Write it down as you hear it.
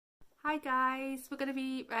Hi guys, we're going to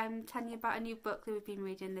be telling you about a new book that we've been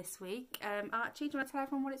reading this week. Archie, do you want to tell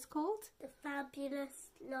everyone what it's called? The Fabulous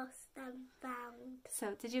Lost and Found.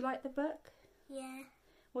 So, did you like the book? Yeah.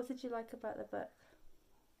 What did you like about the book?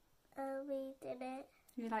 Reading it.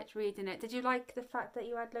 You liked reading it. Did you like the fact that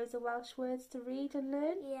you had loads of Welsh words to read and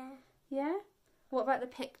learn? Yeah. Yeah? What about the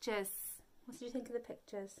pictures? What did you think of the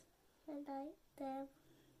pictures? I like them.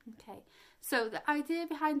 Okay, so the idea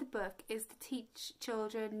behind the book is to teach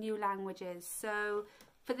children new languages. So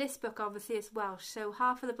for this book, obviously it's Welsh, so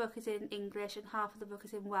half of the book is in English and half of the book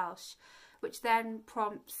is in Welsh, which then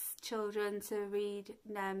prompts children to read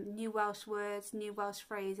new Welsh words, new Welsh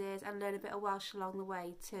phrases, and learn a bit of Welsh along the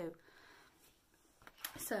way too.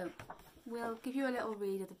 So we'll give you a little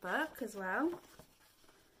read of the book as well.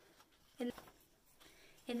 In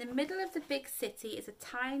the middle of the big city is a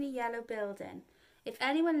tiny yellow building. If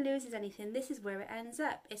anyone loses anything, this is where it ends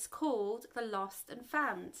up. It's called The Lost and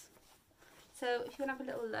Found. So if you want to have a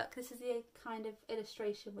little look, this is the kind of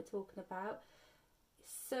illustration we're talking about.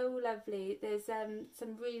 It's so lovely. There's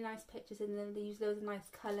some really nice pictures in them. They use loads of nice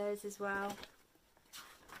colours as well.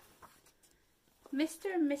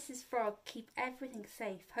 Mr. and Mrs. Frog keep everything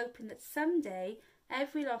safe, hoping that someday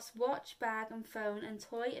every lost watch, bag and phone and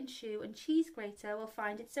toy and shoe and cheese grater will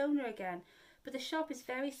find its owner again. But the shop is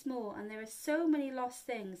very small and there are so many lost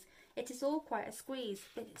things. It is all quite a squeeze,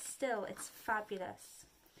 but it's fabulous.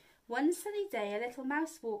 One sunny day a little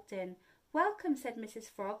mouse walked in. "Welcome," said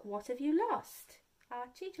Mrs. Frog. "What have you lost?"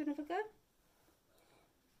 Archie, do you want to have a go?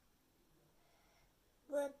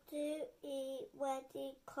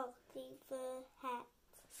 Wedi colli fy het,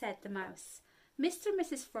 said the mouse. Mr. and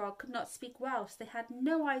Mrs. Frog could not speak Welsh. They had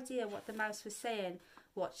no idea what the mouse was saying.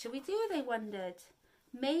 What shall we do, they wondered.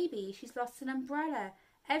 Maybe she's lost an umbrella.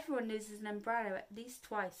 Everyone loses an umbrella at least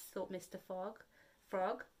twice, thought Mr. Frog.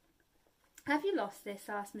 Have you lost this?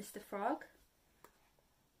 Asked Mr. Frog.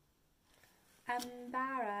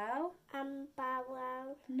 Umbarrow?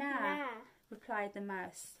 Umbarrow. Nah, replied the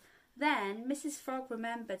mouse. Then Mrs. Frog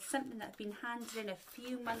remembered something that had been handed in a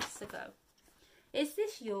few months ago. Is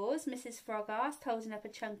this yours? Mrs. Frog asked, holding up a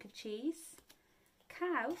chunk of cheese.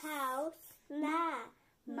 Cows? Nah.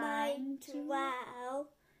 Mine Drow.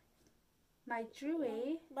 My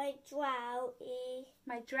drewy? My drowy.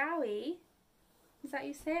 My drowy? Is that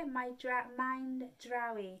you say it? Mine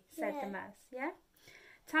drowy, said the mouse, yeah?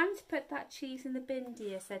 Time to put that cheese in the bin,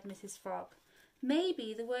 dear, said Mrs. Frog.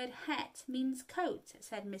 Maybe the word het means coat,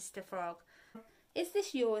 said Mr. Frog. Is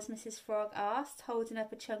this yours? Mrs. Frog asked, holding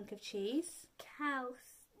up a chunk of cheese.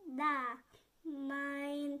 Cows. Nah.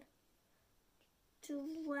 Mine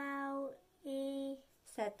drowy,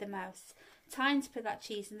 said the mouse. Time to put that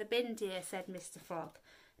cheese in the bin, dear, said Mr. Frog.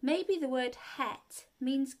 Maybe the word het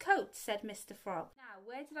means coat, said Mr. Frog. Now,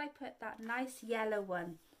 where did I put that nice yellow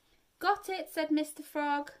one? Got it, said Mr.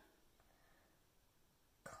 Frog.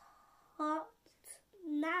 Cot.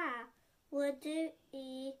 Nah. Wedi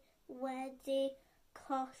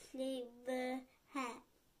colli fy het,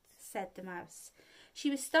 said the mouse. She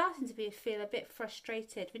was starting to feel a bit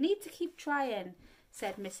frustrated. We need to keep trying,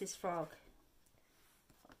 said Mrs. Frog.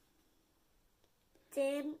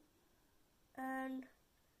 Dim yn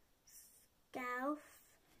sgawff,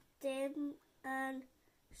 dim yn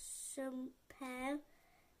swmper,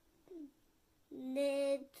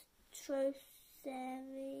 nid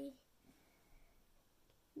trowseri,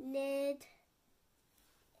 nid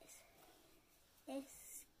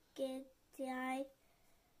esgidiau,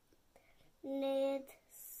 nid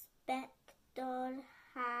sbectol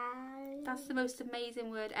hal. That's the most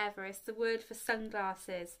amazing word ever. It's the word for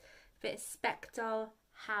sunglasses. But it's spectol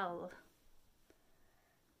hal.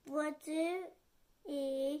 Wedi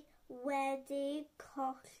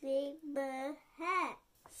colli fy het,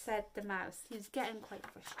 said the mouse. He was getting quite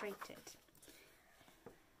frustrated.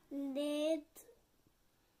 Nid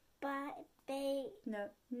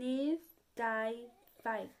Nid dau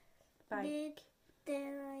feic. Nid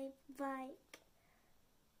dau feic.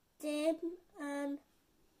 Dim yn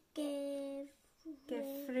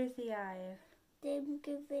Gyffreddiaeth. Dim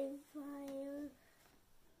gyfrifiadur.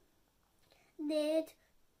 Nid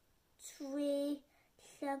tri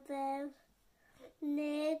llyfr.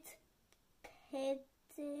 Nid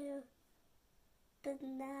pedyr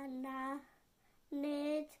banana.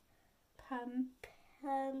 Nid Pump.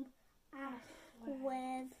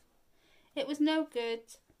 Allwedd. It was no good.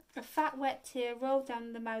 A fat wet tear rolled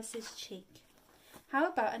down the mouse's cheek. How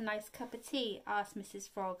about a nice cup of tea? Asked Mrs.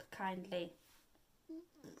 Frog kindly.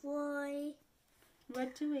 Why?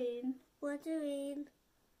 Rydw i'n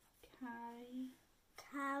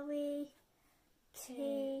carry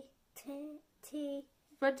tea.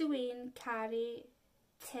 Rydw i'n caru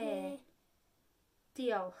Te.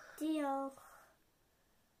 Diolch, Diolch.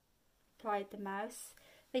 replied the mouse.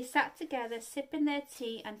 They sat together, sipping their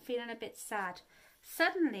tea and feeling a bit sad.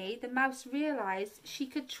 Suddenly, the mouse realised she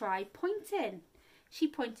could try pointing. She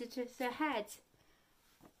pointed to her head.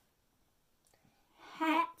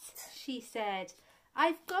 "Het," she said.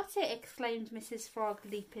 "I've got it," exclaimed Mrs. Frog,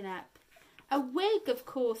 leaping up. "A wig, of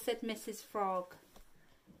course," said Mrs. Frog.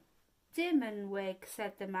 "Dim and wig,"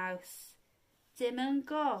 said the mouse. "Dim and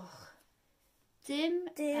goch. Dim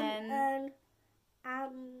and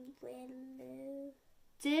willow.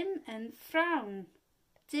 dim and frown.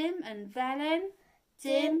 Dim and felyn.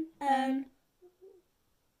 Dim and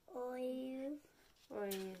oil.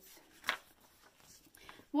 oedd.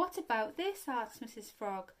 "What about this?" asked Mrs.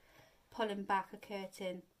 Frog, pulling back a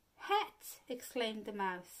curtain. "Het," exclaimed the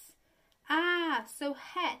mouse. "Ah, so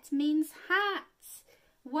het means hat.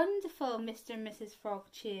 Wonderful," Mr. and Mrs. Frog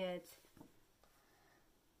cheered.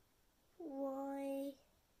 Roi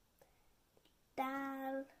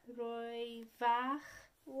dal. Roi fach.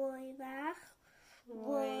 Roi fach.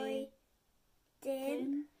 Roi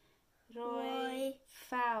Dim. Roi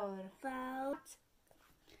fawr. Fawr.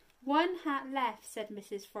 "One hat left," said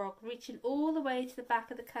Mrs. Frog, reaching all the way to the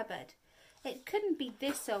back of the cupboard. "It couldn't be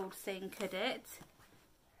this old thing, could it?"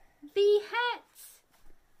 "Fi het.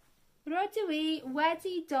 Rydw I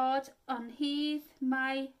wedi dod on hyd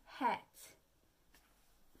my het."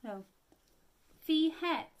 No. Fi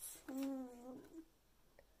het.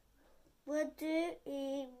 Rydw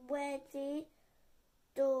I wedi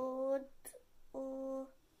dod o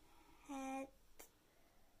het.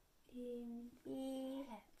 I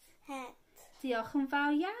het. "Diolch yn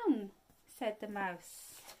fawr iawn," said the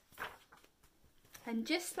mouse. And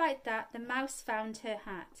just like that, the mouse found her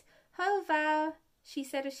hat. "Ho fawr," she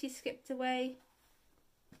said as she skipped away.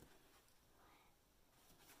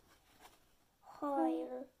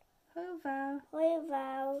 Hoel. "Ho fawr," Hoel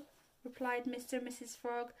fawr. replied Mr. and Mrs.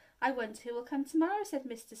 Frog. "I wonder who will come tomorrow," said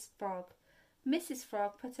Mr. Frog. Mrs.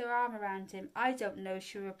 Frog put her arm around him. "I don't know,"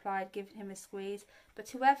 she replied, giving him a squeeze, "but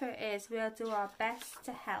whoever it is, we'll do our best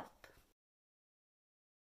to help."